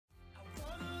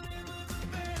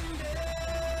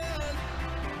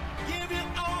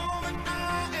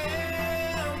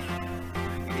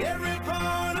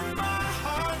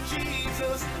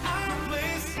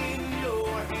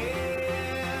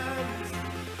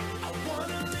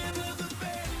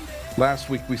Last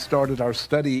week we started our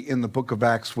study in the book of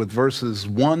Acts with verses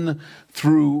 1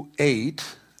 through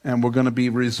 8, and we're going to be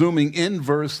resuming in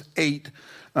verse 8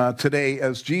 today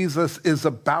as Jesus is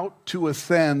about to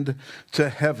ascend to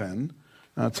heaven.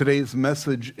 Today's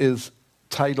message is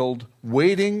titled,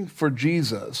 Waiting for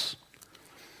Jesus.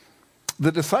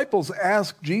 The disciples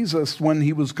asked Jesus when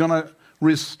he was going to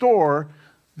restore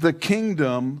the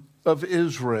kingdom of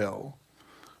Israel.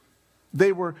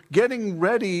 They were getting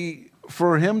ready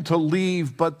for him to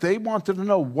leave, but they wanted to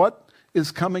know what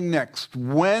is coming next.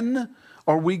 When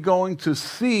are we going to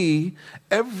see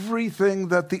everything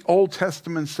that the Old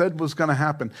Testament said was going to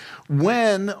happen?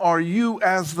 When are you,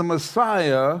 as the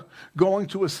Messiah, going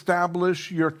to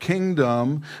establish your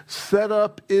kingdom, set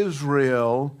up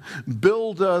Israel,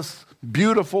 build us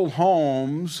beautiful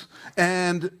homes,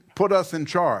 and put us in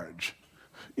charge?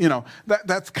 You know,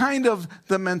 that's kind of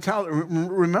the mentality.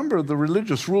 Remember, the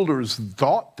religious rulers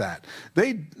thought that.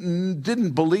 They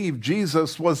didn't believe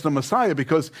Jesus was the Messiah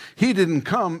because he didn't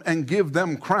come and give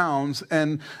them crowns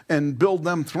and build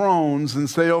them thrones and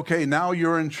say, okay, now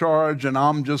you're in charge and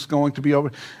I'm just going to be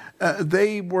over.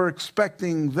 They were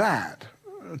expecting that,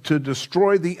 to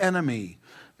destroy the enemy,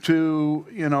 to,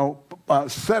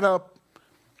 set up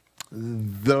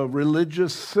the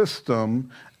religious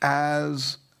system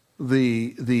as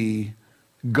the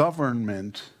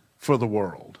government for the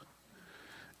world.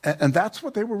 And that's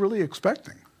what they were really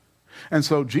expecting. And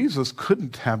so Jesus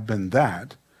couldn't have been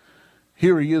that.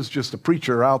 Here he is, just a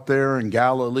preacher out there in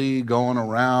Galilee, going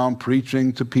around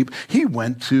preaching to people. He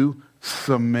went to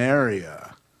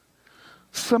Samaria.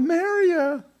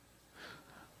 Samaria?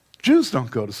 Jews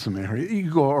don't go to Samaria. You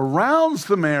go around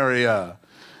Samaria.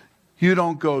 You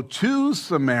don't go to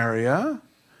Samaria.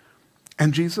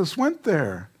 And Jesus went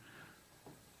there.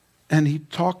 And he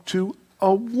talked to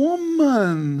a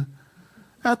woman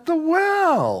at the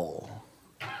well.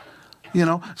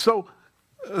 So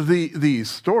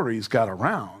these stories got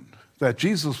around that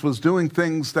Jesus was doing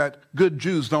things that good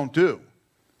Jews don't do.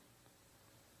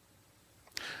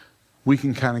 We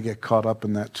can kind of get caught up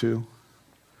in that too.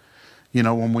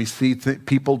 When we see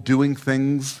people doing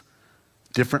things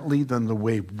differently than the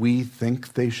way we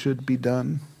think they should be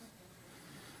done.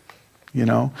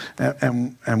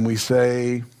 And we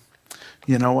say,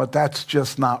 you know what, that's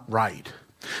just not right.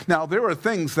 Now, there are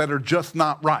things that are just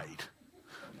not right,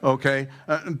 okay?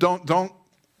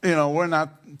 We're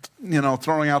not,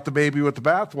 throwing out the baby with the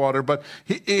bathwater, but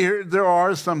there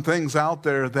are some things out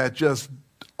there that just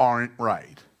aren't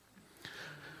right.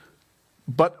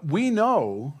 But we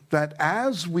know that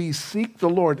as we seek the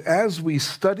Lord, as we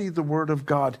study the Word of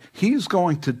God, He's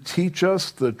going to teach us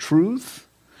the truth,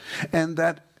 and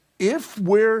that if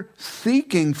we're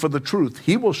seeking for the truth,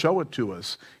 He will show it to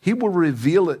us. He will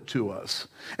reveal it to us.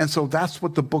 And so that's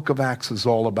what the book of Acts is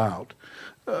all about.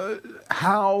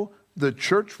 How the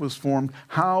church was formed,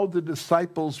 how the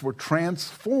disciples were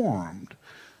transformed.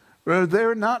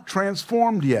 They're not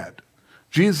transformed yet.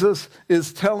 Jesus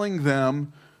is telling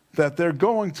them that they're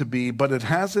going to be, but it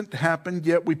hasn't happened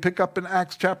yet. We pick up in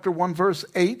Acts chapter 1, verse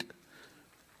 8,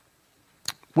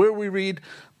 where we read,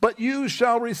 "But you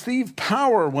shall receive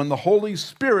power when the Holy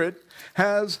Spirit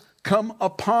has come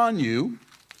upon you,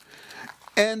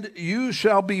 and you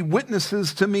shall be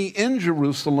witnesses to me in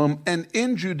Jerusalem and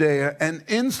in Judea and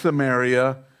in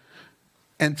Samaria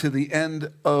and to the end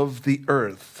of the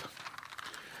earth."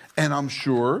 And I'm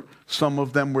sure some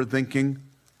of them were thinking,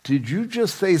 did you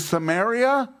just say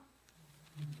Samaria?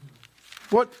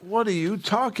 What are you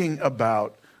talking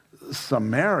about,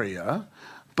 Samaria?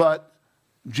 But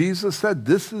Jesus said,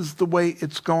 this is the way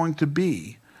it's going to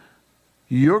be.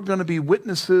 You're going to be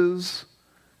witnesses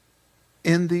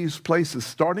in these places,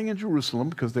 starting in Jerusalem,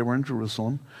 because they were in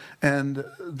Jerusalem, and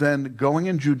then going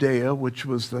in Judea, which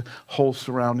was the whole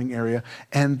surrounding area,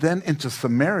 and then into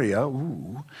Samaria,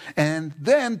 and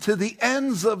then to the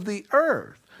ends of the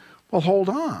earth. Well, hold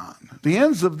on. The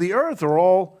ends of the earth are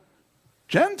all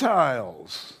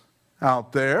Gentiles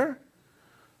out there.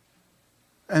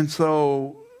 And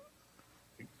so,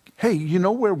 hey, you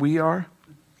know where we are?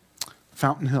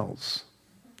 Fountain Hills.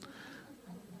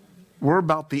 We're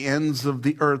about the ends of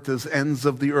the earth as ends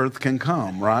of the earth can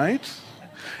come, right?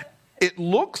 It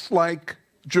looks like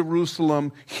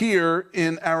Jerusalem here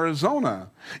in Arizona.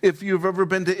 If you've ever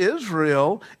been to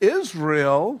Israel,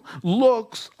 Israel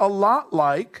looks a lot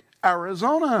like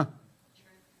Arizona.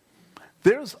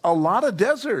 There's a lot of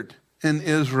desert in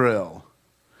Israel.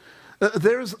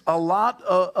 There's a lot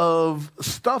of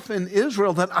stuff in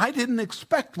Israel that I didn't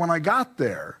expect when I got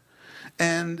there.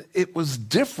 And it was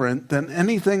different than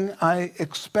anything I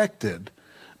expected.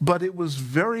 But it was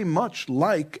very much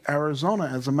like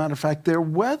Arizona. As a matter of fact, their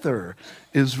weather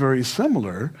is very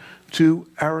similar to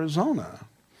Arizona.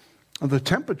 The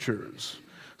temperatures.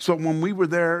 So when we were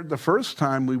there the first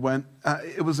time we went,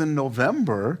 it was in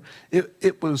November.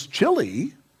 It was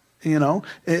chilly,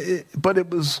 but it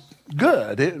was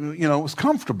good. It was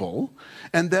comfortable.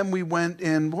 And then we went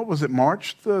in, what was it,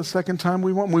 March the second time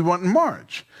we went? We went in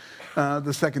March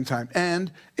the second time.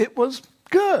 And it was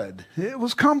good. It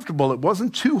was comfortable. It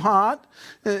wasn't too hot,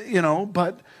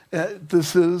 but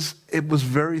it was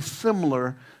very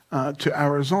similar to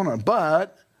Arizona.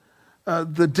 But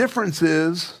the difference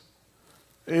is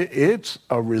it's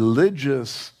a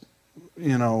religious,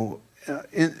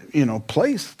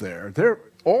 place there. They're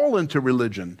all into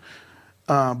religion,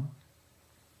 kind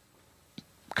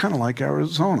of like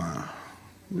Arizona.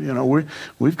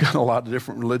 We've got a lot of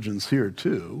different religions here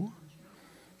too.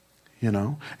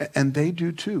 And they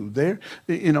do too. Tel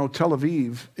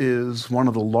Aviv is one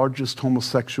of the largest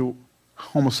homosexual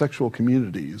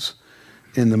communities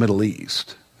in the Middle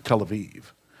East. Tel Aviv,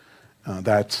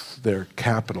 that's their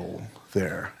capital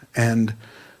there, and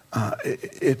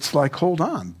it's like, hold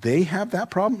on, they have that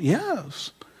problem?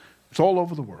 Yes, it's all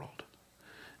over the world,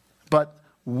 but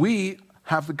we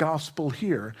have the gospel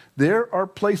here. There are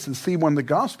places. See, when the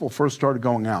gospel first started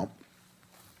going out,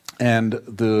 and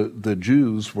the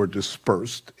Jews were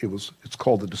dispersed. It's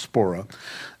called the diaspora.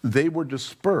 They were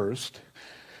dispersed.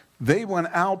 They went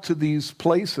out to these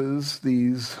places,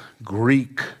 these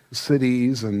Greek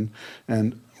cities and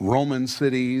Roman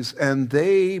cities, and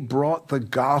they brought the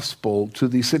gospel to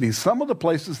these cities. Some of the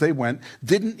places they went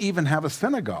didn't even have a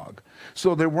synagogue,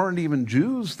 so there weren't even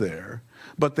Jews there.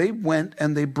 But they went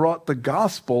and they brought the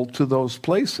gospel to those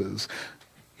places.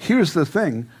 Here's the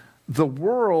thing. The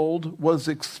world was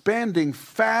expanding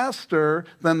faster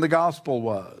than the gospel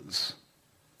was.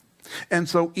 And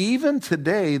so even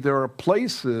today, there are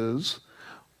places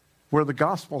where the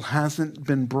gospel hasn't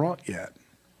been brought yet.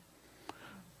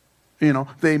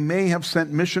 They may have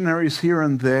sent missionaries here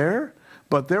and there,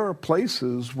 but there are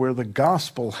places where the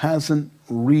gospel hasn't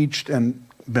reached and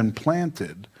been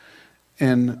planted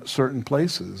in certain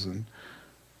places. And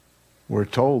we're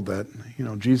told that,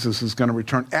 Jesus is going to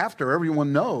return after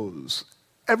everyone knows.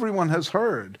 Everyone has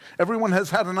heard. Everyone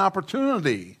has had an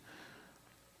opportunity.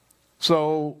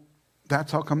 So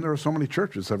that's how come there are so many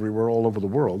churches everywhere all over the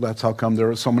world. That's how come there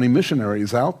are so many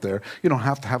missionaries out there. You don't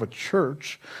have to have a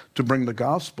church to bring the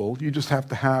gospel. You just have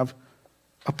to have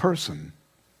a person,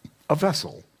 a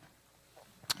vessel,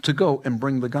 to go and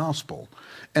bring the gospel.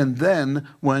 And then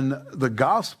when the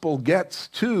gospel gets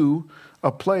to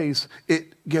a place,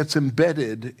 it gets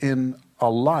embedded in a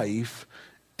life,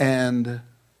 and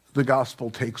the gospel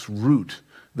takes root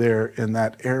there in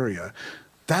that area.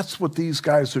 That's what these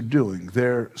guys are doing.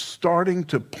 They're starting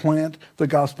to plant the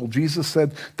gospel. Jesus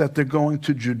said that they're going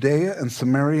to Judea and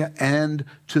Samaria and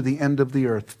to the end of the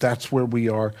earth. That's where we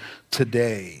are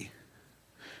today.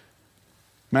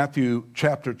 Matthew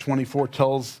chapter 24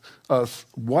 tells us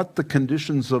what the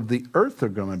conditions of the earth are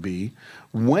going to be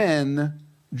when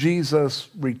Jesus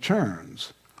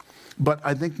returns. But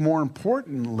I think more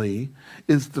importantly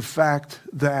is the fact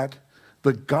that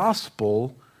the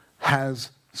gospel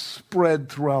has spread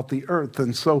throughout the earth.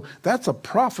 And so that's a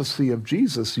prophecy of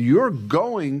Jesus. You're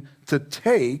going to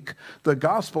take the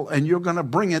gospel and you're going to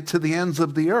bring it to the ends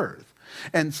of the earth.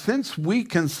 And since we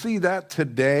can see that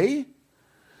today,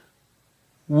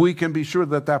 we can be sure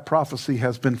that that prophecy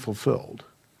has been fulfilled.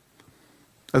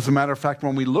 As a matter of fact,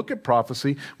 when we look at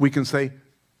prophecy, we can say,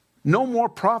 no more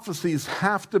prophecies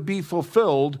have to be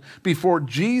fulfilled before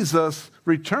Jesus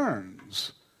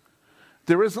returns.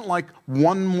 There isn't like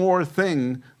one more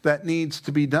thing that needs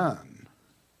to be done.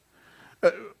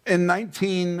 In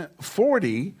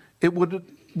 1940, it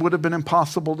would have been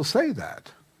impossible to say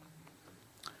that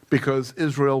because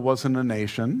Israel wasn't a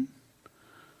nation.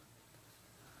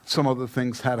 Some other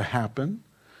things had to happen,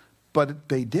 but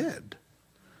they did.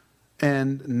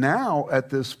 And now, at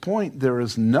this point, there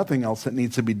is nothing else that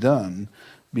needs to be done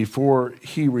before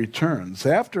he returns.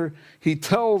 After he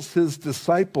tells his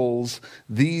disciples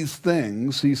these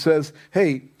things, he says,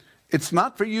 hey, it's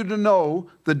not for you to know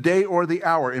the day or the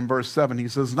hour, in verse 7. He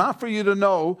says, not for you to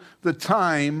know the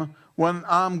time when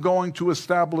I'm going to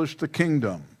establish the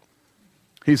kingdom.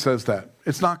 He says that.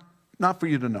 It's not for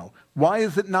you to know. Why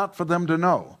is it not for them to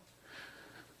know?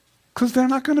 Because they're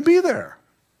not going to be there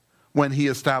when he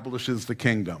establishes the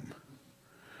kingdom.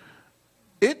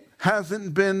 It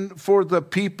hasn't been for the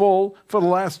people for the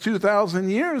last 2,000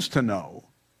 years to know.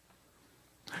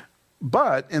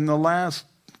 But in the last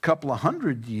couple of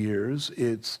hundred years,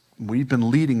 we've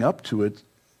been leading up to it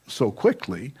so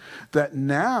quickly that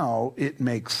now it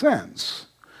makes sense.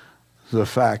 The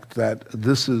fact that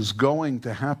this is going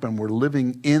to happen. We're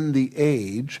living in the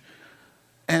age.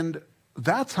 And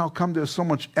that's how come there's so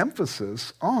much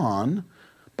emphasis on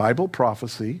Bible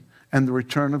prophecy and the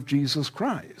return of Jesus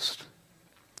Christ.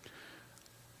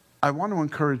 I want to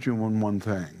encourage you in one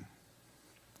thing.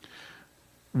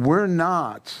 We're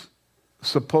not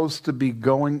supposed to be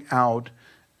going out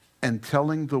and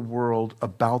telling the world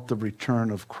about the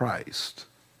return of Christ.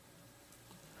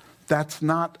 That's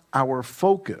not our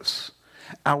focus.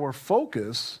 Our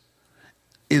focus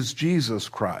is Jesus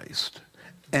Christ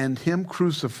and Him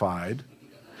crucified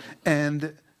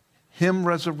and Him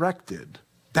resurrected.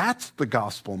 That's the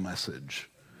gospel message.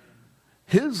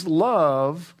 His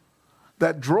love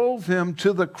that drove Him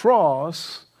to the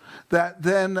cross, that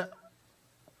then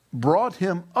brought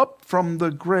Him up from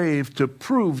the grave to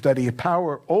prove that He had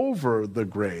power over the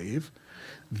grave,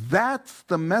 that's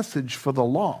the message for the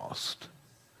lost.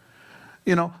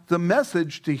 You know, the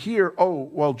message to hear, oh,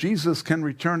 well, Jesus can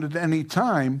return at any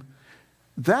time,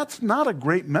 that's not a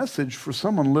great message for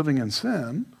someone living in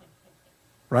sin,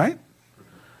 right?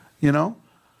 You know,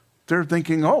 they're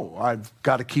thinking, oh, I've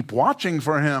got to keep watching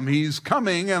for Him. He's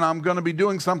coming and I'm going to be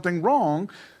doing something wrong.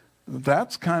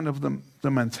 That's kind of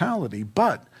the mentality.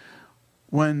 But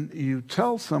when you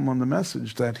tell someone the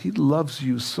message that He loves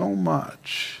you so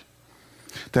much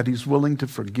that He's willing to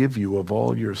forgive you of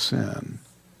all your sin,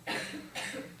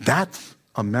 that's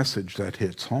a message that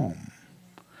hits home.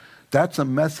 That's a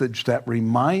message that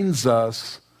reminds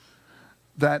us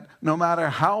that no matter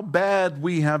how bad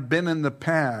we have been in the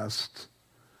past,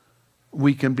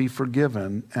 we can be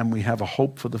forgiven and we have a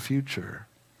hope for the future.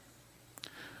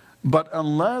 But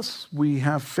unless we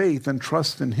have faith and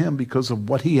trust in Him because of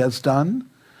what He has done,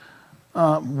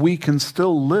 we can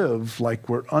still live like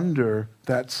we're under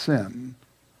that sin.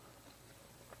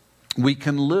 We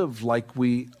can live like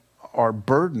we are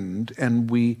burdened and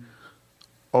we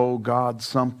owe God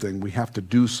something. We have to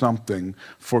do something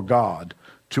for God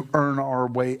to earn our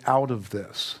way out of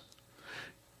this.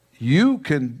 You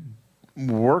can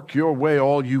work your way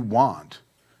all you want.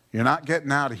 You're not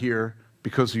getting out of here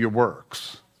because of your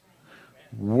works.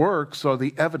 Works are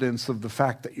the evidence of the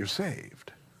fact that you're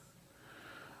saved.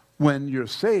 When you're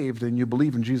saved and you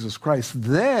believe in Jesus Christ,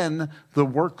 then the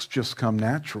works just come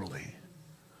naturally.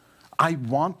 I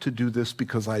want to do this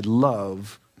because I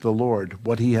love the Lord,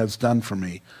 what He has done for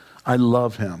me. I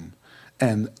love Him,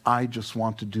 and I just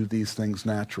want to do these things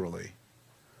naturally.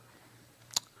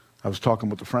 I was talking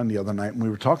with a friend the other night, and we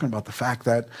were talking about the fact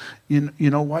that, you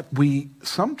know what, we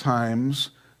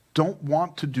sometimes don't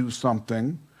want to do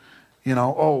something. You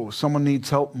know, oh, someone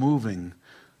needs help moving.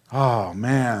 Oh,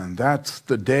 man, that's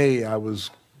the day I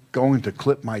was going to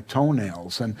clip my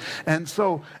toenails. And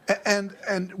so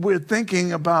we're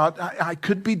thinking about, I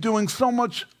could be doing so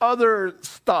much other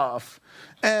stuff.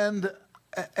 And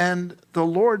the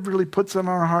Lord really puts it on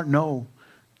our heart, no,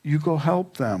 you go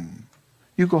help them.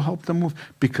 You go help them move.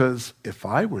 Because if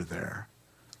I were there,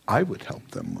 I would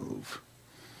help them move.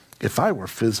 If I were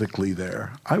physically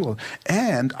there, I will.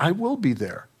 And I will be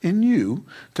there in you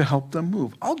to help them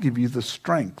move. I'll give you the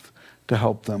strength to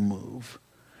help them move.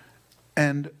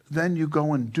 And then you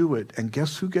go and do it. And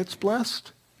guess who gets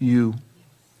blessed? You.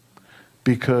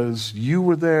 Because you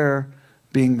were there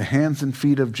being the hands and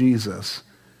feet of Jesus.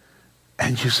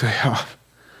 And you say, oh,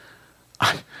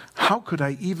 how could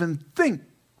I even think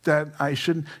that I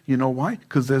shouldn't? You know why?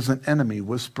 Because there's an enemy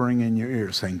whispering in your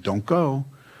ear saying, don't go.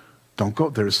 Don't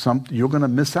go. You're going to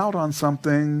miss out on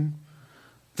something.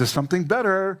 There's something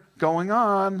better going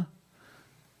on.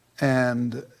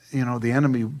 And, you know, the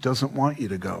enemy doesn't want you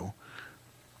to go.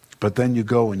 But then you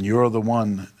go and you're the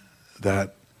one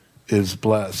that is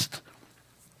blessed.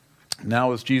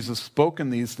 Now as Jesus spoke in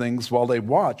these things while they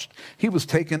watched, He was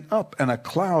taken up and a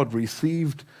cloud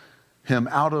received Him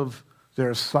out of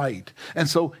their sight. And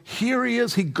so here He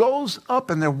is. He goes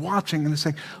up and they're watching and they're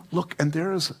saying, look, and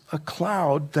there is a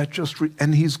cloud that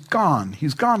and He's gone.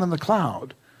 He's gone in the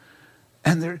cloud.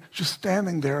 And they're just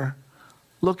standing there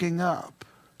looking up.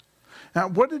 Now,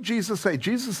 what did Jesus say?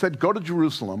 Jesus said, go to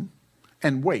Jerusalem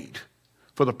and wait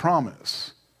for the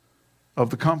promise of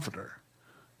the Comforter.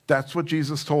 That's what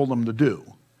Jesus told them to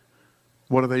do.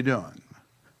 What are they doing?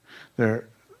 They're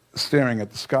staring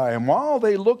at the sky. And while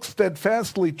they looked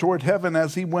steadfastly toward heaven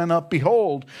as He went up,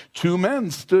 behold, 2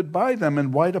 men stood by them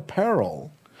in white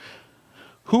apparel,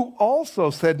 who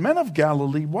also said, Men of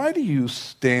Galilee, why do you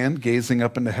stand gazing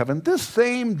up into heaven? This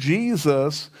same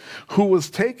Jesus who was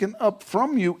taken up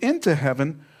from you into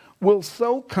heaven will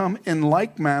so come in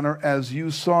like manner as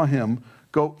you saw Him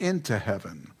go into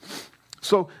heaven.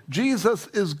 So Jesus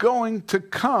is going to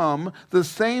come the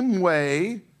same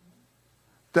way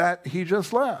that he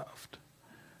just left.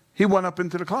 He went up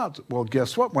into the clouds. Well,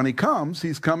 guess what? When he comes,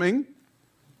 he's coming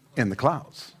in the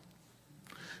clouds.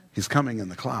 He's coming in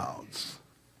the clouds.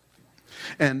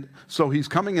 And so he's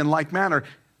coming in like manner.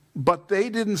 But they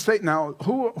didn't say, now,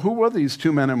 who were these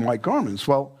two men in white garments?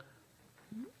 Well,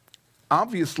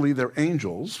 obviously they're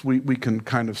angels. We can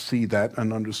kind of see that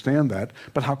and understand that.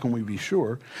 But how can we be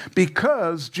sure?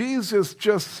 Because Jesus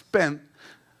just spent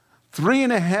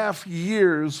 3.5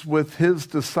 years with his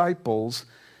disciples,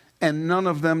 and none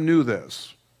of them knew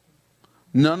this.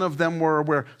 None of them were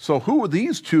aware. So who are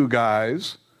these two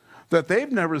guys that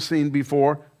they've never seen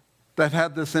before that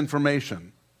had this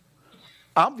information?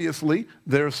 Obviously,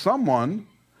 there's someone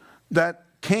that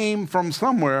came from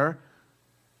somewhere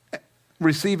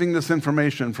receiving this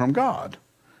information from God.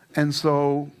 And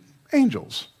so,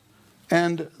 angels.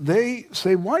 And they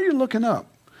say, why are you looking up?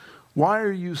 Why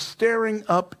are you staring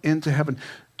up into heaven?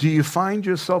 Do you find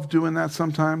yourself doing that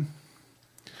sometime?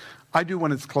 I do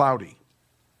when it's cloudy.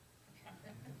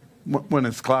 When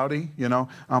it's cloudy, you know,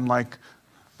 I'm like,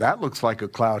 that looks like a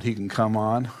cloud he can come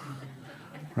on,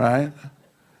 right?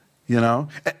 You know,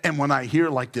 and when I hear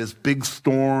like there's big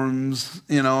storms,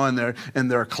 you know, and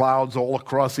there are clouds all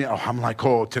across I'm like,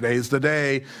 oh, today's the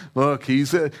day. Look,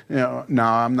 no,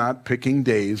 I'm not picking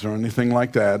days or anything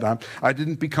like that. I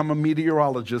didn't become a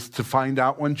meteorologist to find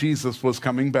out when Jesus was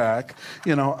coming back.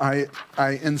 You know, I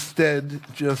instead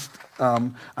just,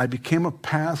 I became a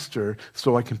pastor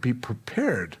so I can be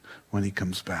prepared when he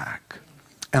comes back.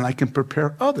 And I can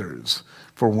prepare others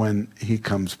for when he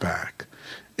comes back.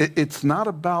 It's not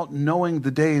about knowing the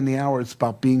day and the hour. It's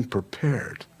about being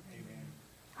prepared. Amen.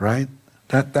 Right?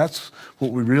 That's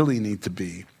what we really need to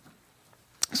be.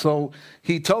 So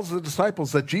he tells the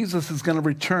disciples that Jesus is going to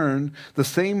return the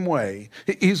same way.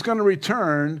 He's going to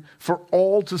return for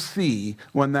all to see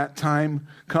when that time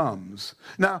comes.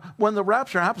 Now, when the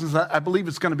rapture happens, I believe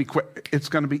it's going to be quick. It's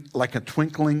going to be like a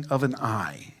twinkling of an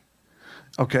eye.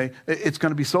 Okay? It's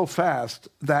going to be so fast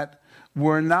that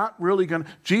we're not really going to,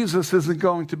 Jesus isn't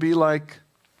going to be like,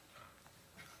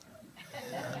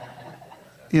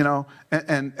 you know,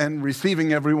 and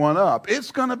receiving everyone up.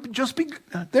 It's going to just be,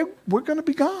 we're going to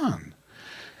be gone.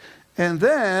 And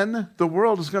then the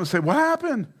world is going to say, what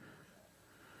happened?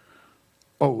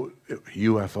 Oh,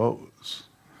 UFOs,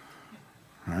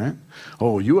 right?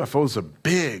 Oh, UFOs are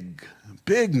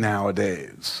big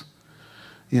nowadays,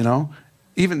 you know?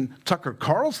 Even Tucker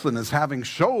Carlson is having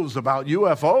shows about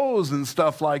UFOs and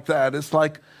stuff like that. It's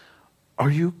like,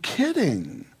 are you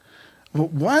kidding?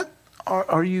 What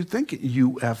are you thinking?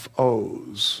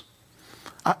 UFOs.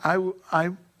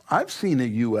 I've seen a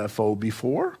UFO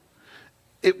before.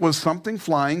 It was something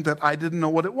flying that I didn't know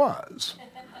what it was.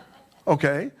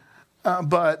 Okay?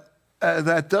 But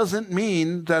that doesn't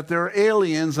mean that there are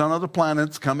aliens on other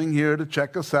planets coming here to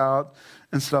check us out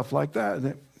and stuff like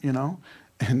that, you know?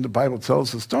 And the Bible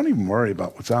tells us, don't even worry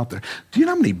about what's out there. Do you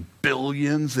know how many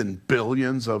billions and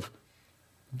billions of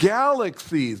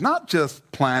galaxies, not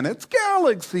just planets,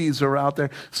 galaxies are out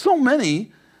there? So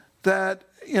many that,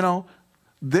 you know,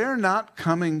 they're not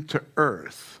coming to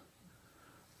Earth.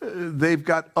 They've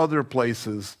got other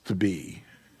places to be.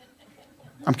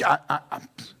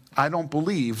 I don't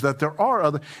believe that there are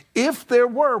other. If there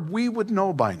were, we would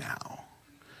know by now.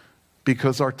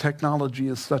 Because our technology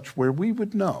is such where we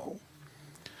would know.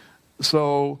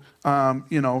 So,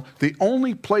 you know, the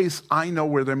only place I know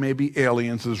where there may be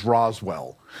aliens is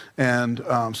Roswell. And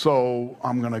so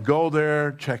I'm going to go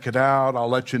there, check it out. I'll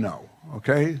let you know,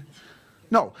 okay?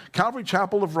 No, Calvary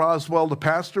Chapel of Roswell, the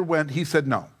pastor went, he said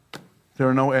no. There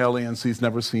are no aliens. He's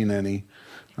never seen any,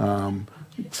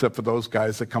 except for those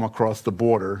guys that come across the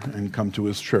border and come to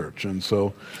his church. And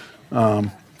so,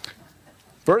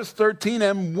 verse 13,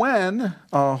 and when,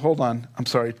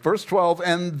 verse 12,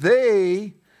 and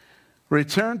they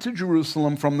returned to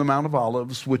Jerusalem from the Mount of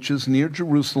Olives, which is near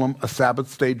Jerusalem, a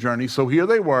Sabbath day journey. So here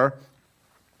they were.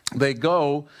 They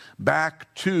go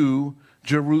back to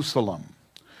Jerusalem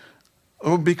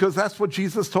because that's what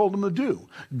Jesus told them to do.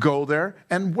 Go there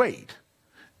and wait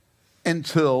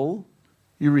until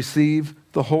you receive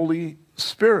the Holy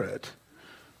Spirit.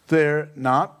 They're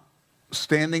not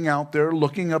standing out there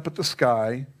looking up at the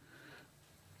sky,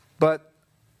 but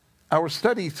our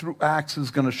study through Acts is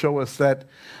going to show us that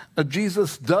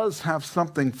Jesus does have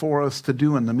something for us to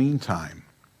do in the meantime.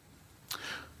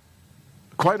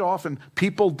 Quite often,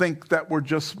 people think that we're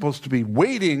just supposed to be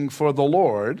waiting for the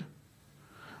Lord,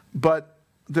 but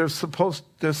there's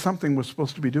something we're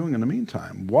supposed to be doing in the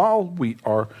meantime while we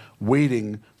are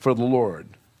waiting for the Lord.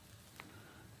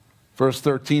 Verse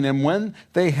 13, and when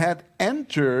they had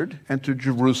entered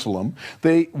Jerusalem,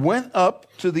 they went up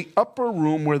to the upper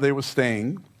room where they were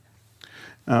staying.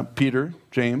 Peter,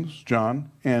 James,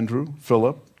 John, Andrew,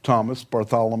 Philip, Thomas,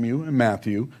 Bartholomew, and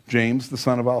Matthew, James, the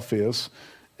son of Alphaeus,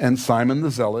 and Simon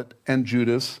the Zealot, and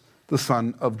Judas, the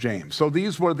son of James. So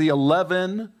these were the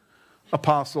 11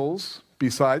 apostles,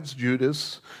 besides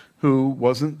Judas, who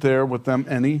wasn't there with them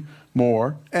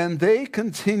anymore. And they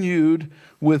continued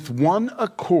with one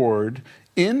accord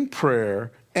in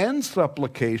prayer and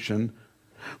supplication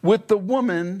with the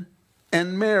woman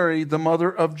and Mary, the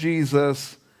mother of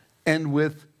Jesus, and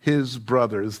with his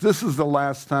brothers. This is the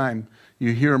last time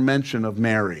you hear mention of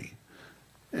Mary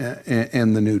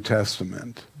in the New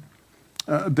Testament.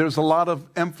 There's a lot of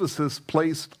emphasis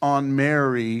placed on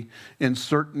Mary in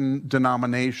certain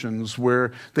denominations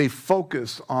where they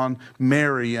focus on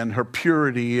Mary and her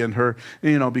purity and her,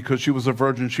 because she was a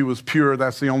virgin, she was pure.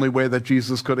 That's the only way that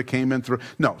Jesus could have came in through.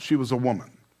 No, she was a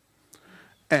woman.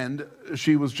 And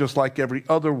she was just like every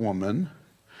other woman,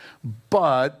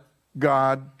 but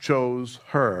God chose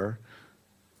her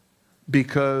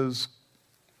because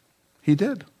he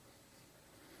did.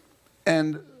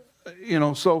 And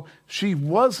so she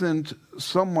wasn't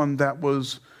someone that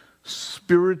was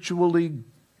spiritually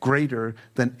greater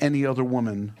than any other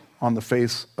woman on the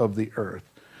face of the earth.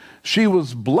 She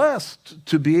was blessed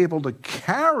to be able to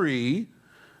carry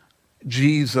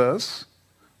Jesus,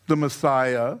 the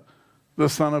Messiah, the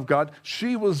Son of God.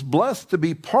 She was blessed to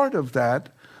be part of that,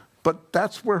 but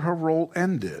that's where her role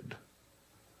ended.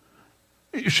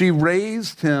 She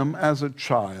raised him as a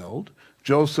child.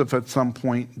 Joseph at some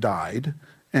point died.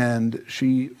 And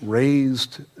she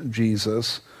raised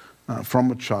Jesus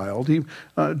from a child.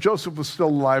 Joseph was still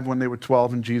alive when they were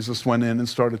 12, and Jesus went in and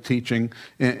started teaching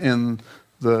in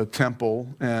the temple.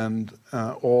 And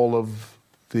all of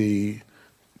the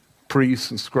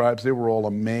priests and scribes, they were all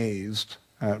amazed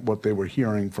at what they were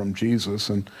hearing from Jesus.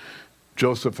 And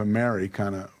Joseph and Mary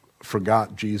kind of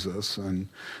forgot Jesus and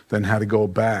then had to go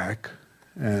back.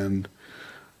 And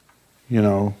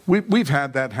we've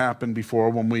had that happen before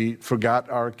when we forgot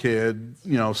our kid,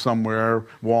 somewhere,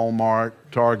 Walmart,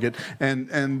 Target,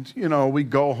 and we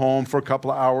go home for a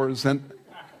couple of hours and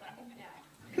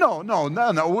no,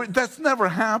 that's never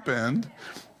happened.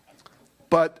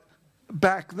 But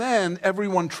back then,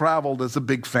 everyone traveled as a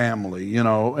big family,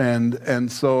 and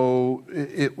so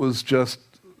it was just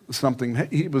something.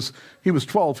 He was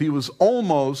 12. He was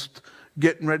almost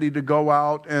getting ready to go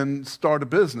out and start a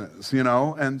business,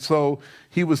 and so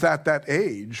he was at that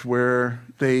age where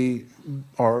they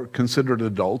are considered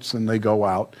adults and they go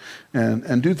out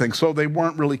and do things. So they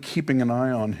weren't really keeping an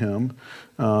eye on him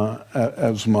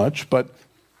as much. But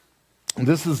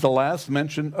this is the last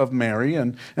mention of Mary,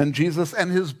 and Jesus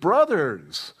and his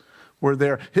brothers were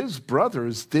there. His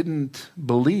brothers didn't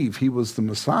believe he was the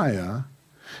Messiah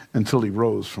until he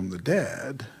rose from the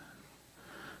dead.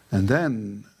 And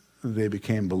then they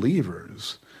became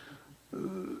believers.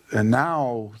 And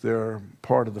now they're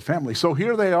part of the family. So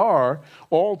here they are,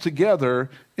 all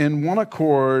together in one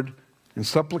accord, in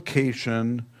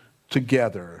supplication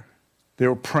together. They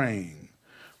were praying.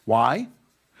 Why?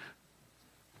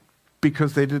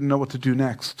 Because they didn't know what to do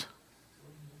next.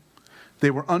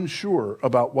 They were unsure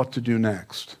about what to do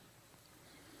next.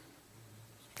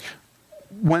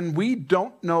 When we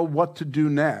don't know what to do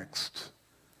next,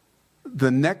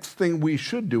 the next thing we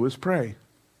should do is pray.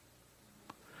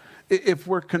 If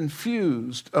we're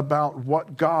confused about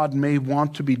what God may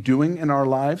want to be doing in our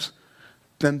lives,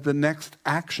 then the next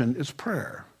action is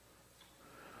prayer.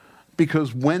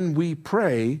 Because when we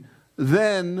pray,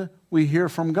 then we hear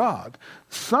from God.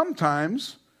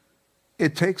 Sometimes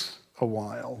it takes a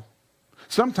while.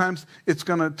 Sometimes it's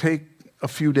going to take a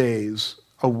few days,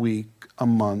 a week, a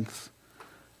month.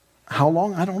 How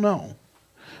long? I don't know.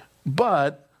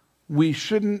 But we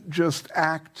shouldn't just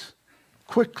act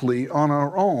quickly on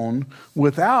our own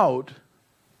without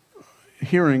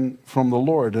hearing from the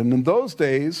Lord. And in those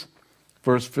days,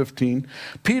 verse 15,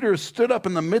 Peter stood up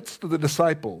in the midst of the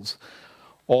disciples.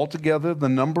 Altogether, the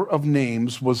number of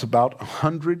names was about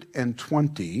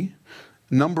 120.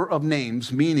 Number of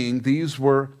names, meaning these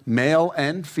were male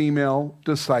and female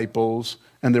disciples,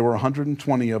 and there were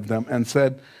 120 of them, and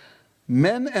said,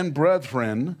 "Men and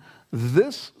brethren,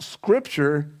 this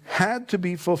scripture had to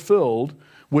be fulfilled,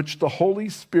 which the Holy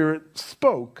Spirit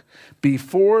spoke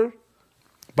before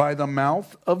by the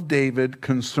mouth of David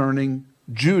concerning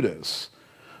Judas,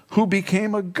 who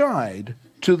became a guide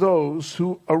to those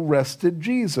who arrested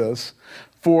Jesus,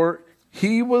 for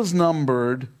he was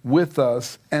numbered with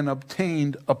us and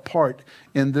obtained a part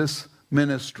in this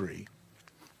ministry."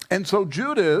 And so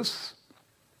Judas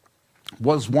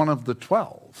was one of the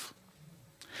 12.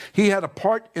 He had a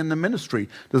part in the ministry.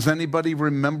 Does anybody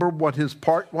remember what his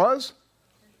part was?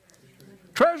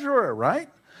 Treasurer, right?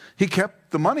 He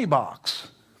kept the money box.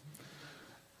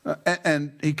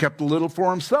 And he kept a little for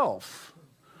himself.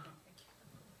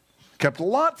 Kept a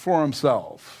lot for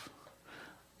himself.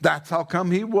 That's how come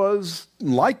he was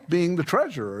like being the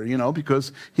treasurer,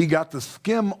 because he got the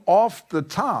skim off the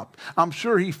top. I'm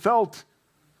sure he felt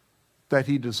that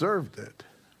he deserved it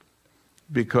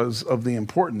because of the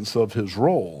importance of his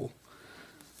role.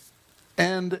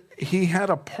 And he had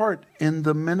a part in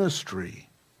the ministry.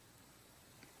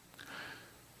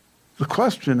 The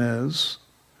question is,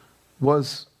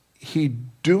 was he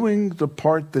doing the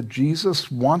part that Jesus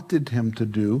wanted him to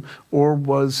do, or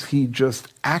was he just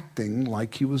acting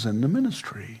like he was in the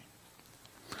ministry?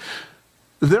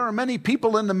 There are many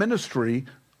people in the ministry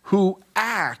who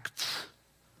act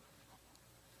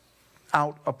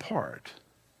out a part.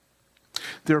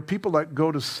 There are people that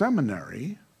go to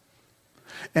seminary,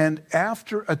 and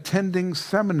after attending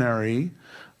seminary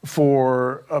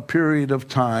for a period of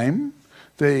time,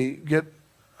 they get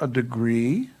a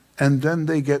degree, and then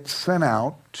they get sent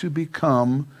out to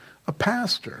become a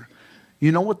pastor.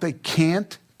 You know what they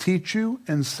can't teach you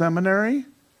in seminary?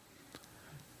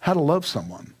 How to love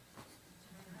someone.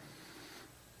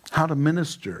 How to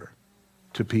minister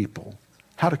to people.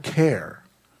 How to care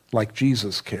like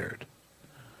Jesus cared.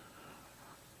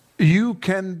 You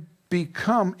can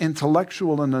become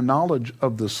intellectual in the knowledge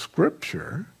of the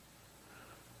Scripture,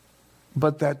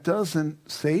 but that doesn't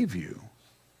save you.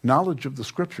 Knowledge of the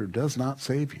Scripture does not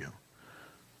save you.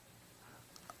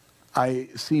 I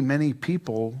see many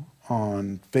people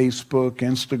on Facebook,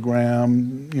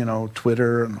 Instagram,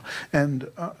 Twitter,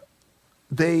 and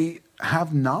they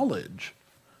have knowledge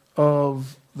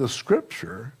of the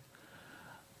Scripture,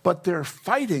 but they're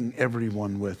fighting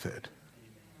everyone with it.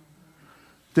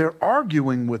 They're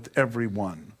arguing with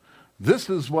everyone. This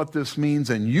is what this means,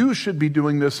 and you should be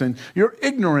doing this, and you're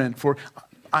ignorant for...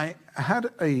 I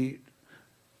had a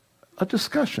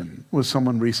discussion with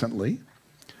someone recently.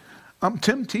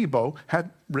 Tim Tebow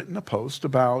had written a post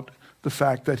about the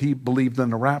fact that he believed in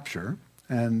the rapture,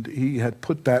 and he had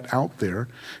put that out there,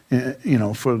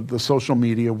 for the social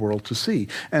media world to see.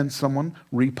 And someone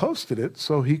reposted it,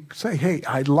 so he could say, hey,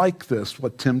 I like this,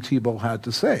 what Tim Tebow had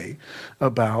to say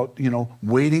about,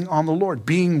 waiting on the Lord,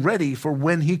 being ready for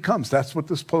when he comes. That's what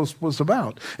this post was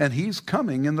about. And he's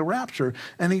coming in the rapture,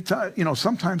 and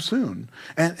sometime soon.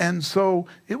 And so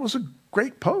it was a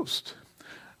great post.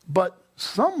 But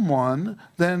someone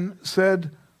then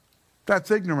said,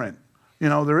 that's ignorant.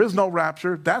 There is no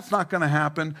rapture. That's not going to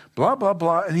happen. Blah, blah,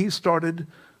 blah. And he started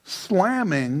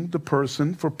slamming the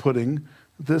person for putting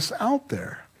this out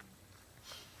there.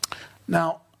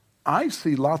 Now, I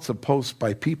see lots of posts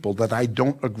by people that I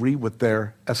don't agree with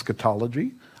their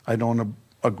eschatology. I don't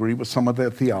agree with some of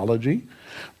their theology.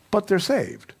 But they're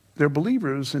saved. They're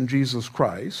believers in Jesus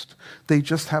Christ. They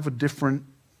just have a different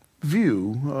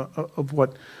view of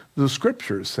what the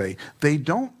Scriptures say. They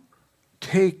don't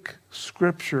take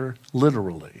Scripture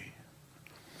literally.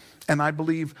 And I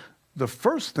believe the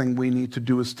first thing we need to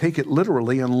do is take it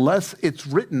literally unless it's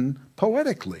written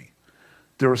poetically.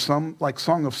 There are some, like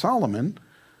Song of Solomon,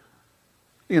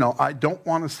 I don't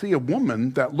want to see a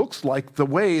woman that looks like the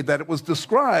way that it was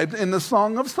described in the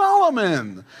Song of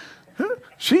Solomon.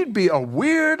 She'd be a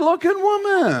weird-looking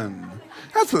woman.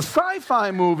 That's a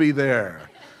sci-fi movie there,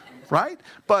 right?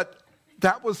 But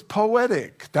that was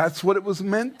poetic. That's what it was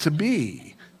meant to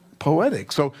be,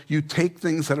 poetic. So you take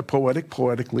things that are poetic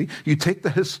poetically. You take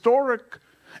the historic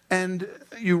and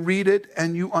you read it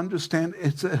and you understand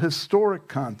it's a historic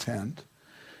content.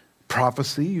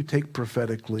 Prophecy, you take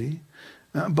prophetically.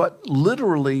 But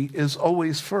literally is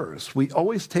always first. We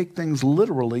always take things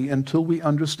literally until we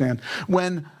understand.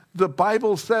 When the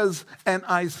Bible says, and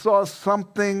I saw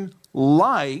something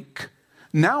like,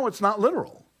 now it's not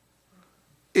literal.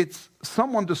 It's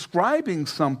someone describing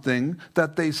something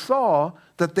that they saw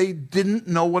that they didn't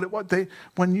know what it was.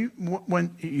 When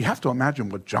you have to imagine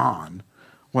what John,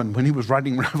 when he was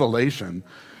writing Revelation,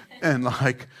 and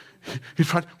he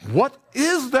tried, what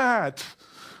is that?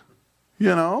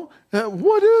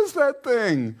 What is that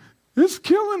thing? It's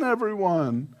killing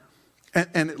everyone.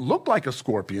 And it looked like a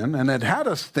scorpion, and it had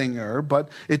a stinger, but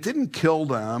it didn't kill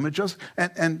them. It just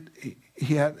and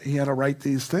he had to write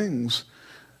these things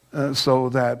so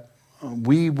that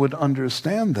we would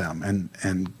understand them.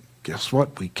 And guess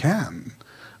what? We can.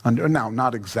 Now,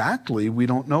 not exactly. We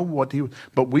don't know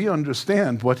but we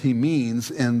understand what he means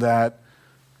in that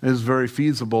it is very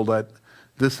feasible that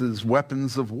this is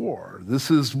weapons of war.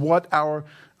 This is what our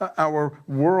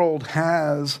world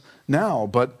has now.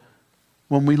 But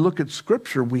when we look at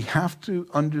Scripture, we have to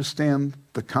understand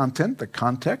the content, the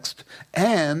context,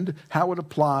 and how it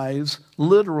applies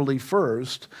literally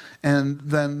first, and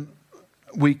then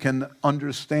we can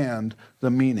understand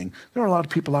the meaning. There are a lot of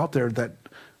people out there that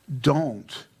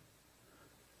don't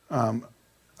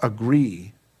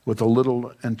agree with a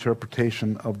little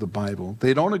interpretation of the Bible.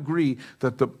 They don't agree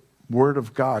that the Word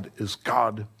of God is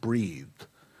God-breathed.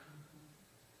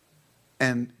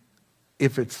 And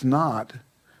if it's not,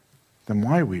 then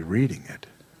why are we reading it?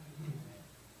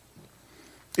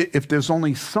 If there's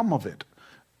only some of it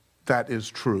that is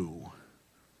true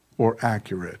or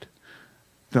accurate,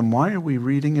 then why are we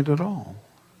reading it at all?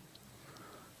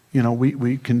 You know,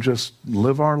 we can just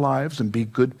live our lives and be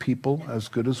good people as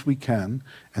good as we can,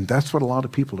 and that's what a lot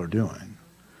of people are doing.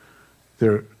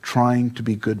 They're trying to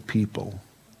be good people.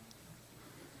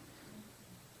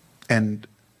 And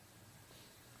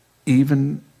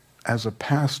even as a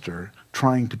pastor,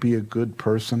 trying to be a good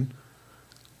person,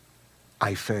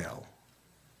 I fail.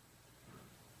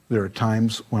 There are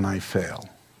times when I fail.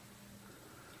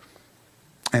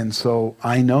 And so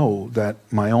I know that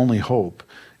my only hope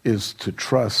is to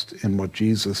trust in what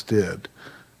Jesus did,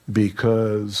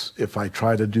 because if I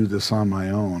try to do this on my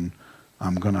own,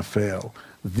 I'm going to fail.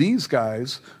 These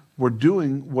guys were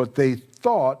doing what they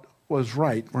thought was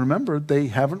right. Remember, they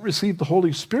haven't received the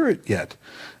Holy Spirit yet.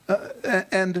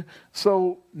 And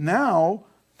so now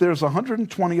there's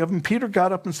 120 of them. Peter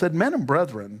got up and said, "Men and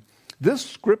brethren, this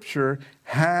scripture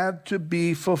had to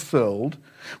be fulfilled,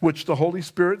 which the Holy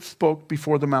Spirit spoke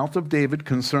before the mouth of David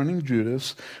concerning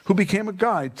Judas, who became a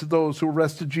guide to those who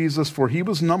arrested Jesus, for he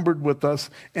was numbered with us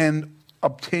and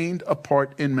obtained a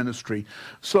part in ministry."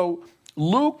 So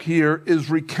Luke here is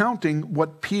recounting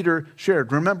what Peter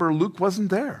shared. Remember, Luke wasn't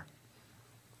there.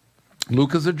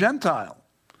 Luke is a Gentile.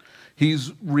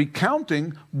 He's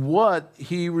recounting what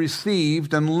he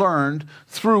received and learned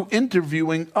through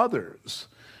interviewing others.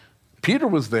 Peter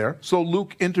was there, so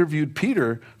Luke interviewed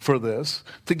Peter for this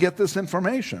to get this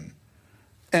information.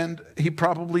 And he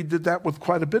probably did that with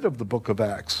quite a bit of the book of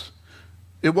Acts.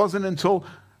 It wasn't until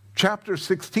chapter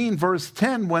 16, verse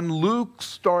 10, when Luke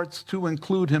starts to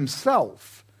include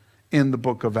himself in the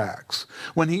book of Acts.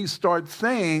 When he starts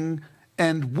saying,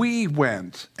 "And we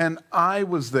went, and I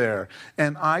was there,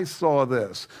 and I saw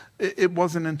this." It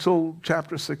wasn't until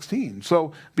chapter 16.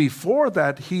 So before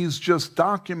that, he's just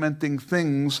documenting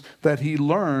things that he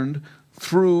learned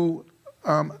through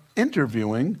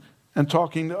interviewing and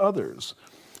talking to others.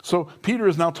 So Peter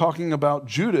is now talking about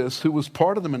Judas, who was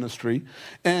part of the ministry,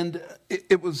 and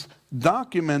it was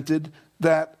documented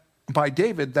that by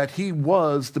David that he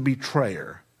was the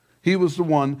betrayer. He was the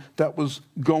one that was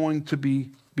going to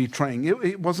be betraying.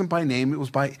 It wasn't by name, it was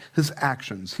by his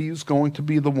actions. He was going to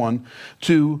be the one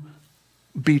to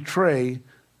betray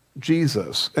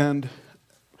Jesus. And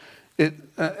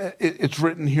it's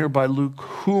written here by Luke,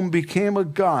 whom became a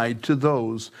guide to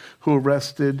those who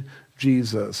arrested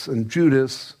Jesus. And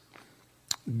Judas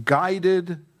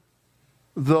guided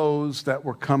those that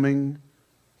were coming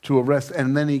to arrest,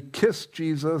 and then he kissed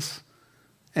Jesus,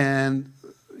 and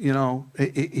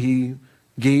he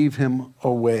gave him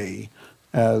away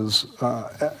as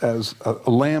a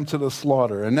lamb to the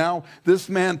slaughter. And now this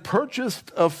man purchased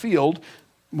a field.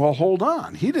 Well, hold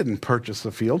on. He didn't purchase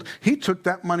the field. He took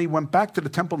that money, went back to the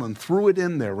temple, and threw it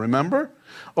in there. Remember?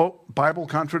 Oh, Bible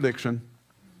contradiction.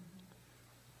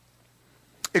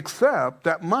 Except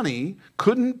that money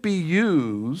couldn't be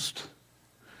used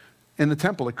in the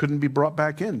temple. It couldn't be brought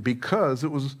back in because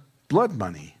it was blood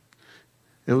money.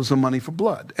 It was the money for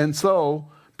blood. And so,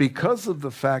 because of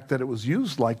the fact that it was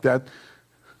used like that,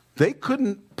 they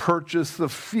couldn't purchase the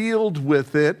field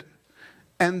with it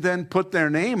and then put their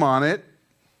name on it,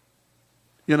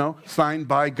 signed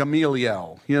by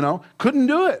Gamaliel, Couldn't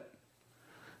do it.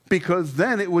 Because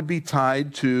then it would be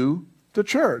tied to the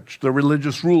church, the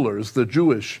religious rulers, the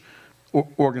Jewish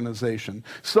organization.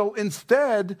 So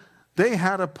instead, they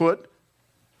had to put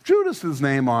Judas's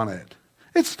name on it.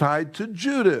 It's tied to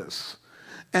Judas.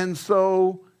 And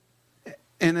so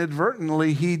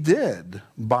inadvertently he did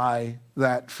buy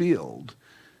that field.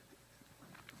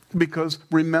 Because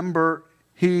remember,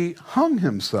 he hung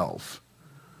himself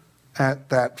at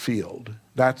that field.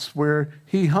 That's where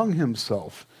he hung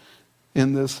himself,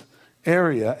 in this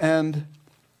area. And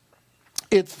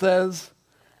it says,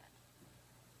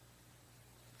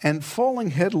 and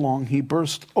falling headlong, he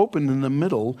burst open in the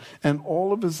middle, and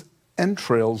all of his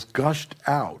entrails gushed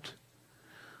out.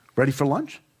 Ready for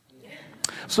lunch?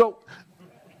 So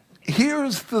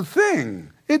here's the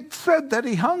thing. It said that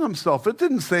he hung himself. It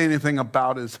didn't say anything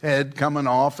about his head coming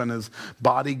off and his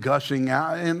body gushing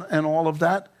out and all of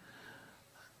that.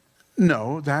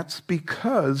 No, that's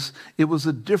because it was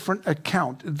a different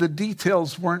account. The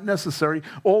details weren't necessary.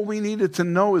 All we needed to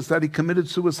know is that he committed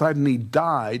suicide and he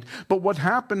died. But what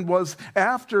happened was,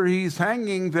 after he's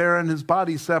hanging there and his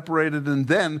body separated, and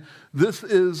then this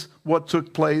is what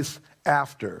took place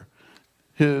after.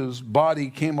 His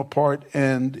body came apart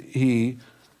and it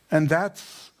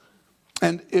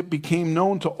became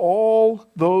known to all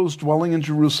those dwelling in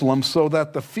Jerusalem, so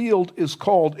that the field is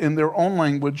called in their own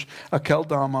language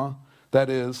Akeldama, that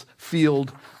is,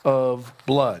 field of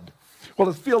blood. Well,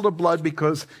 it's field of blood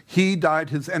because he died,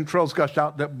 his entrails gushed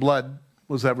out, that blood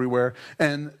was everywhere,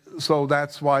 and so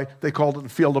that's why they called it the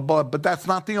field of blood. But that's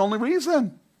not the only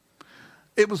reason.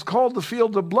 It was called the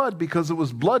field of blood because it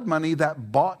was blood money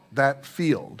that bought that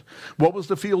field. What was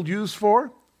the field used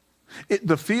for?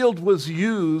 The field was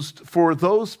used for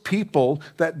those people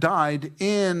that died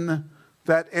in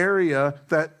that area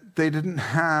that they didn't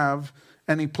have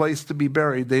any place to be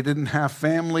buried. They didn't have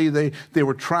family. They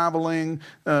were traveling,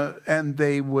 and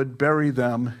they would bury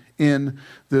them in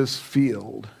this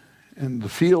field, in the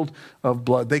field of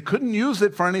blood. They couldn't use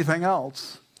it for anything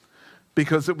else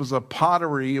because it was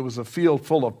it was a field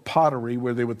full of pottery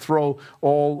where they would throw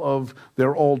all of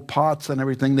their old pots and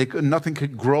everything. Nothing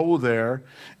could grow there,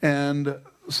 and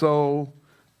so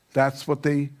that's what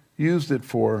they used it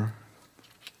for.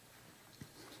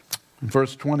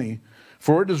 Verse 20,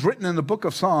 for it is written in the book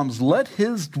of Psalms, let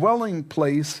his dwelling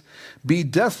place be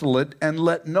desolate and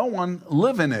let no one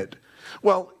live in it.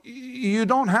 Well, you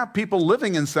don't have people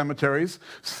living in cemeteries,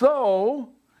 so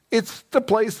it's the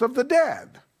place of the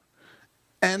dead.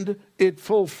 And it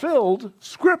fulfilled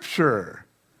Scripture.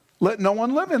 Let no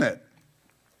one live in it.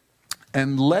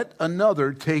 And let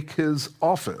another take his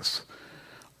office.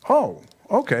 Oh,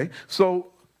 okay. So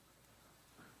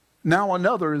now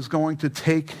another is going to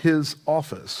take his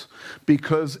office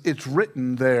because it's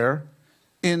written there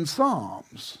in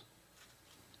Psalms.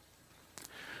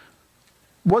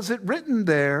 Was it written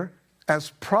there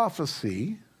as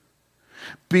prophecy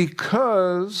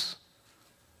because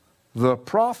the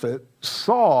prophet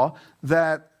saw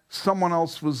that someone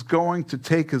else was going to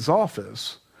take his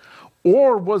office?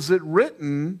 Or was it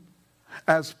written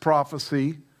as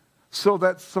prophecy so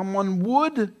that someone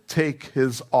would take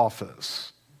his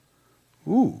office?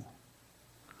 Ooh,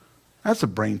 that's a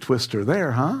brain twister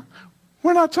there, huh?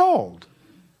 We're not told.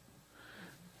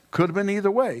 Could have been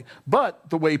either way. But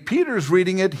the way Peter's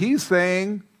reading it, he's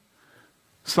saying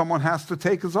someone has to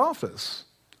take his office.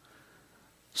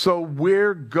 So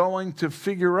we're going to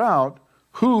figure out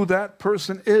who that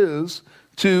person is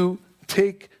to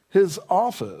take his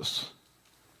office.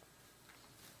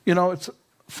 You know, it's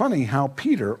funny how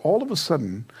Peter all of a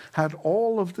sudden had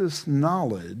all of this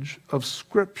knowledge of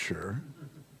Scripture.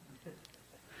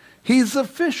 He's a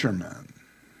fisherman.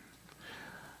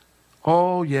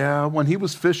 Oh, yeah, when he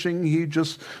was fishing, he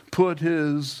just put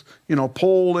his,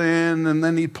 pole in, and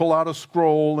then he'd pull out a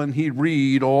scroll and he'd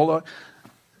read all.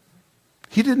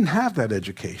 He didn't have that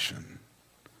education.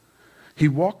 He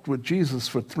walked with Jesus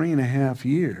for 3.5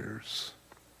 years.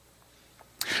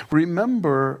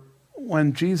 Remember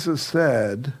when Jesus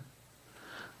said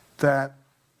that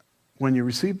when you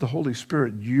receive the Holy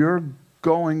Spirit, you're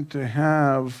going to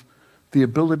have the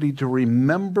ability to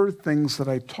remember things that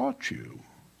I taught you.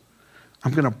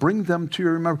 I'm going to bring them to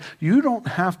your remembrance. You don't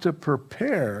have to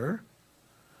prepare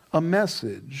a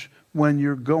message when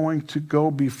you're going to go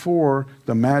before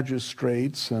the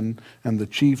magistrates and the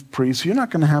chief priests. You're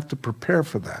not going to have to prepare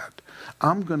for that.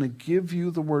 I'm going to give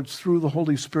you the words through the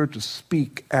Holy Spirit to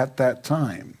speak at that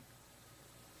time.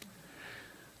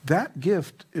 That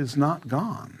gift is not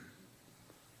gone.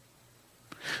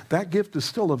 That gift is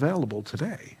still available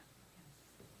today.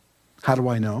 How do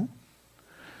I know?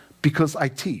 Because I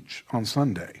teach on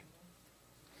Sunday.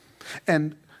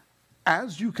 And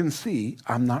as you can see,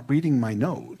 I'm not reading my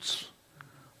notes.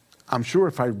 I'm sure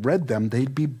if I read them,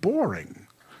 they'd be boring.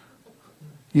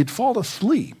 You'd fall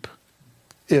asleep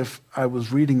if I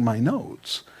was reading my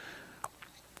notes.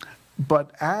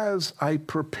 But as I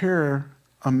prepare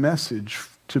a message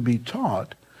to be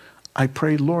taught, I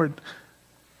pray, Lord,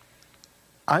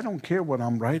 I don't care what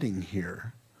I'm writing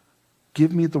here.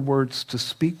 Give me the words to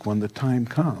speak when the time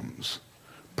comes.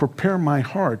 Prepare my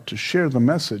heart to share the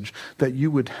message that you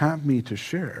would have me to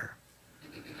share.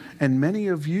 And many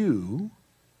of you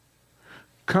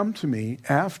come to me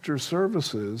after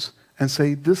services and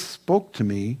say, this spoke to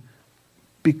me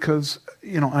because,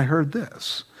 I heard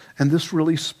this. And this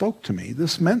really spoke to me.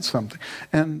 This meant something.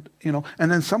 And,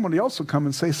 and then somebody else will come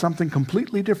and say something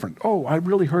completely different. Oh, I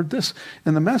really heard this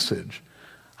in the message.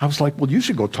 I was like, well, you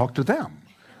should go talk to them.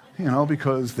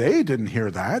 Because they didn't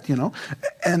hear that,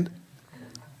 And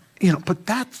But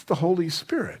that's the Holy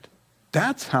Spirit.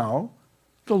 That's how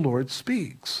the Lord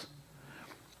speaks.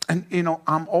 And,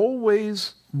 I'm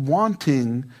always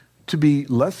wanting to be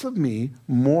less of me,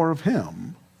 more of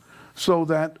him, so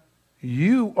that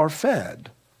you are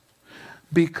fed.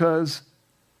 Because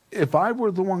if I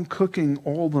were the one cooking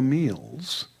all the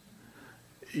meals,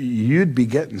 you'd be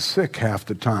getting sick half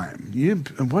the time.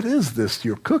 What is this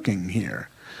you're cooking here?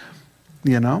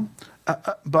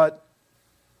 But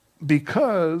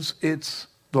because it's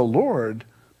the Lord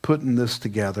putting this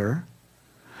together,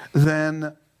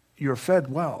 then you're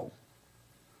fed well.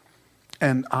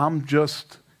 And I'm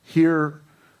just here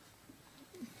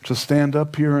to stand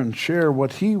up here and share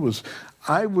what he was.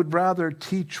 I would rather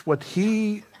teach what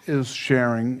he is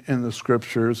sharing in the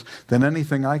scriptures than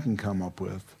anything I can come up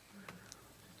with.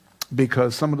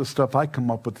 Because some of the stuff I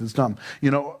come up with is dumb.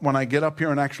 When I get up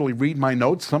here and actually read my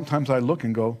notes, sometimes I look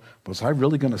and go, was I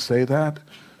really going to say that?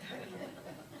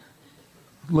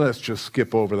 Let's just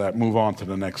skip over that, move on to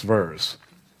the next verse.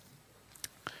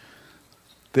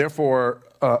 Therefore,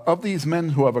 of these men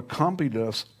who have accompanied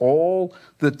us all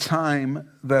the time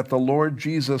that the Lord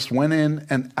Jesus went in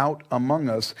and out among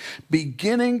us,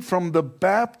 beginning from the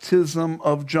baptism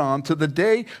of John to the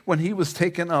day when he was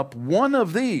taken up, one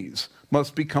of these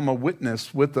must become a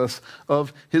witness with us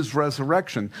of his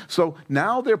resurrection. So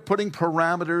now they're putting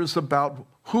parameters about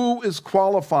who is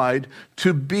qualified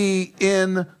to be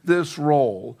in this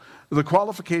role. The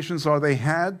qualifications are they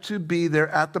had to be there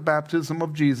at the baptism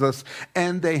of Jesus,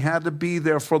 and they had to be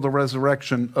there for the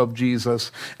resurrection of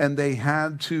Jesus, and they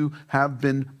had to have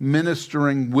been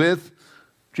ministering with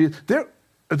Jesus.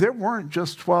 There weren't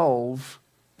just 12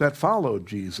 that followed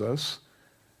Jesus.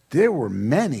 There were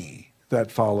many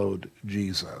that followed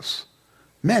Jesus.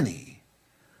 Many.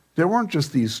 There weren't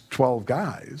just these 12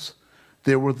 guys.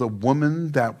 There were the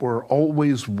women that were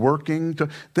always working.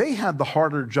 They had the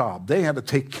harder job. They had to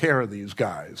take care of these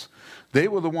guys. They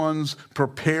were the ones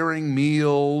preparing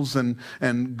meals and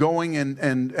going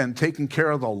and taking care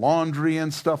of the laundry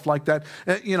and stuff like that.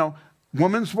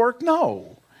 Women's work?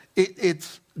 No.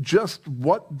 It's just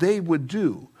what they would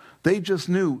do. They just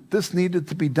knew this needed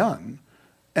to be done.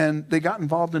 And they got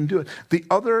involved and do it. The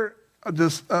other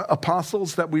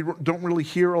apostles that we don't really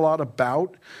hear a lot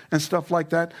about and stuff like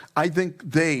that, I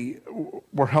think they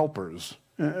were helpers,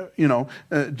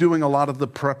 doing a lot of the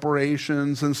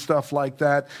preparations and stuff like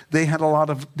that. They had a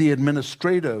lot of the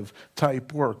administrative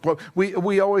type work. But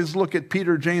we always look at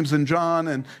Peter, James, and John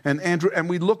and Andrew, and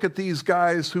we look at these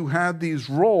guys who had these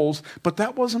roles, but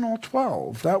that wasn't all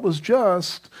 12. That was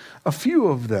just a few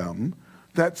of them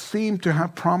that seemed to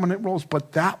have prominent roles,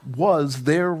 but that was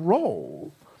their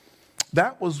role.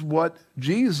 That was what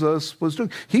Jesus was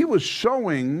doing. He was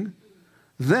showing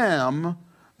them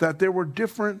that there were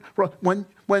different...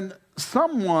 When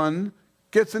someone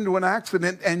gets into an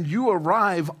accident and you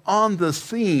arrive on the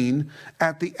scene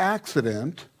at the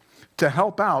accident to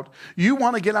help out, you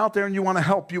want to get out there and you want to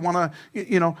help. You want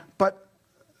to, but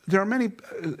there are many...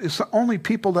 It's only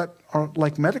people that are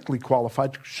like medically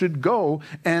qualified should go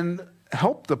and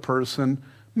help the person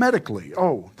medically.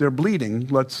 Oh, they're bleeding.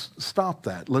 Let's stop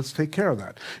that. Let's take care of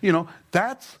that.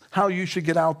 That's how you should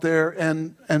get out there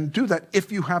and do that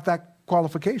if you have that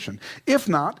qualification. If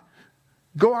not,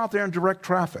 go out there and direct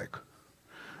traffic.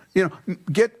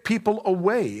 Get people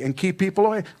away and keep people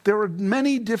away. There are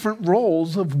many different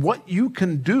roles of what you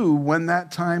can do when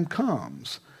that time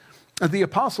comes. The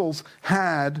apostles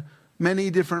had many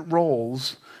different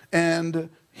roles, and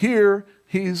here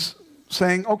he's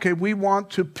saying, okay, we want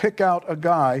to pick out a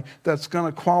guy that's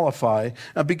going to qualify.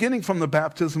 Beginning from the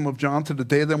baptism of John to the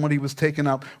day then when he was taken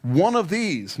up, one of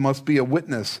these must be a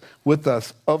witness with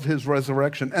us of his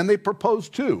resurrection. And they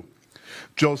proposed two.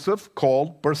 Joseph,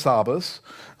 called Barsabbas,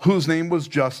 whose name was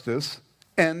Justus,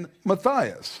 and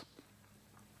Matthias.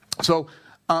 So,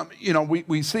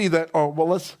 we see that,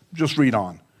 let's just read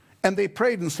on. And they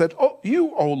prayed and said,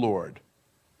 you, O Lord,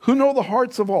 who know the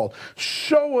hearts of all,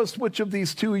 show us which of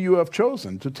these two you have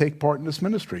chosen to take part in this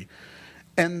ministry.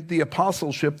 And the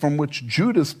apostleship from which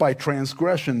Judas by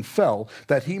transgression fell,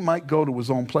 that he might go to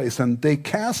his own place. And they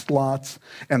cast lots,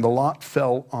 and the lot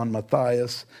fell on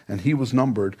Matthias, and he was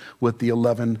numbered with the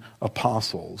 11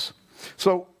 apostles.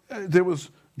 So there was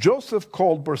Joseph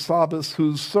called Barsabbas,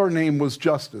 whose surname was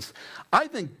Justus. I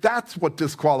think that's what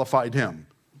disqualified him.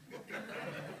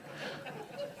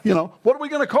 What are we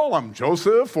going to call him?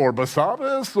 Joseph or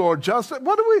Barsabbas or Justus?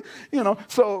 What do we,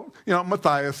 So,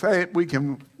 Matthias, hey,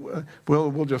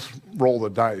 we'll just roll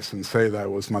the dice and say that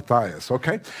was Matthias,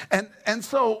 okay? And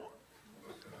so,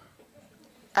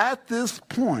 at this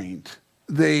point,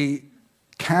 they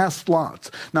cast lots.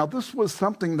 Now, this was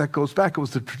something that goes back. It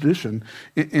was the tradition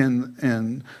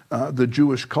in the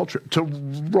Jewish culture to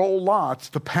roll lots,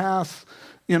 to pass,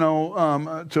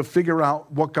 to figure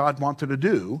out what God wanted to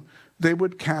do. They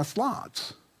would cast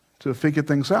lots to figure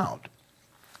things out.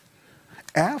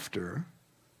 After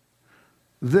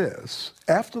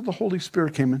the Holy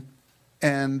Spirit came in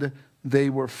and they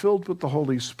were filled with the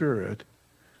Holy Spirit,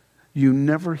 you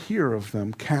never hear of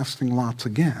them casting lots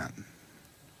again.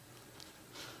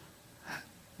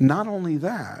 Not only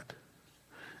that,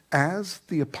 as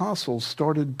the apostles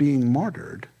started being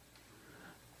martyred,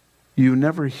 you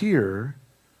never hear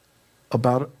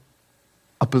about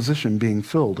a position being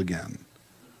filled again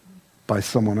by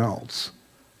someone else.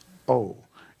 Oh,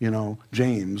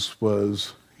 James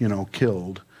was,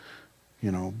 killed,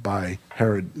 by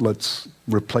Herod. Let's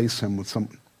replace him with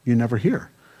someone. You never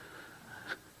hear.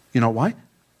 You know why?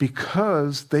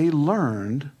 Because they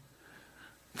learned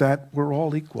that we're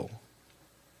all equal.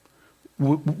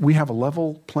 We have a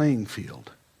level playing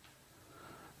field.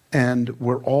 And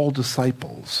we're all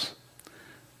disciples.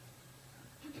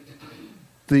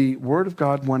 The word of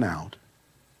God went out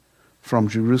from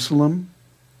Jerusalem,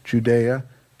 Judea,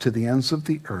 to the ends of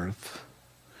the earth.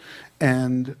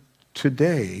 And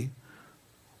today,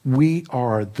 we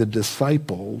are the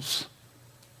disciples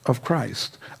of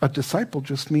Christ. A disciple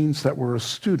just means that we're a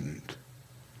student.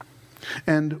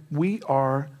 And we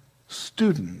are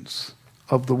students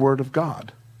of the Word of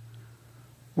God.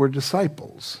 We're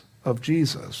disciples of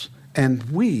Jesus. And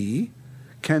we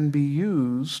can be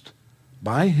used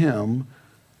by Him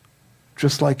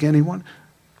just like anyone.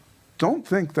 Don't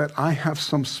think that I have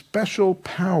some special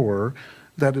power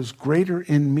that is greater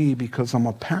in me because I'm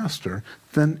a pastor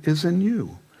than is in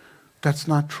you. That's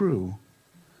not true.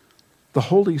 The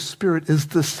Holy Spirit is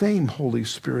the same Holy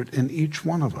Spirit in each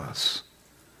one of us.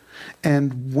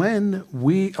 And when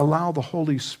we allow the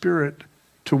Holy Spirit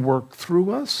to work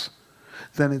through us,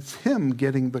 then it's Him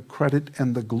getting the credit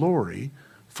and the glory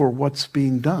for what's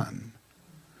being done.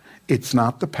 It's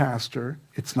not the pastor.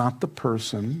 It's not the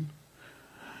person.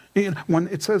 When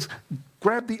it says,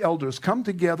 grab the elders, come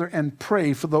together and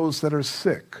pray for those that are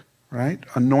sick, right?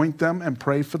 Anoint them and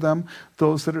pray for them,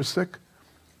 those that are sick.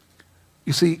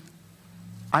 You see,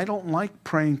 I don't like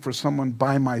praying for someone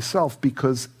by myself,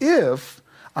 because if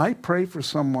I pray for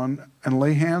someone and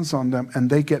lay hands on them and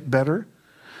they get better,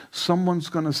 someone's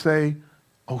going to say,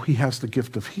 oh, he has the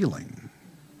gift of healing.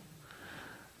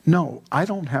 No, I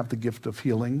don't have the gift of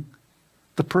healing.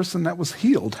 The person that was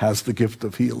healed has the gift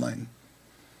of healing.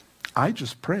 I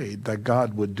just prayed that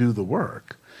God would do the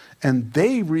work, and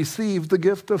they received the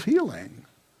gift of healing.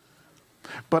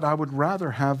 But I would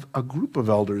rather have a group of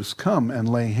elders come and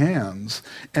lay hands,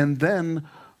 and then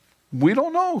we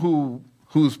don't know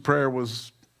whose prayer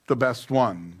was the best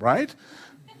one, right?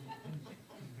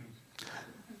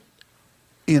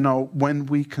 When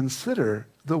we consider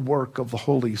the work of the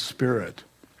Holy Spirit,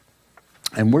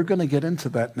 and we're going to get into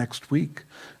that next week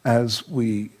as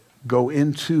we go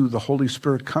into the Holy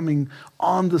Spirit coming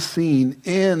on the scene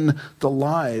in the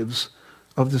lives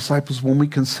of disciples. When we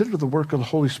consider the work of the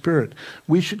Holy Spirit,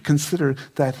 we should consider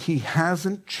that He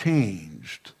hasn't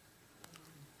changed.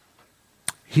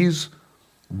 He's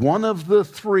one of the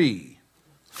three: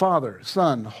 Father,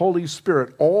 Son, Holy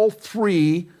Spirit. All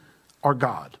three are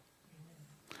God.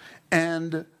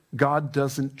 And God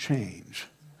doesn't change.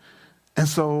 And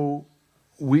so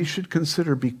we should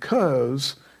consider,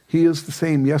 because He is the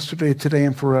same yesterday, today,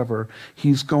 and forever,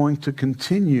 He's going to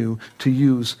continue to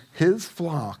use His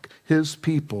flock, His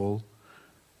people,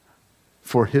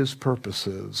 for His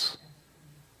purposes.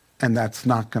 And that's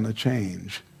not going to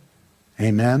change.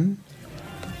 Amen?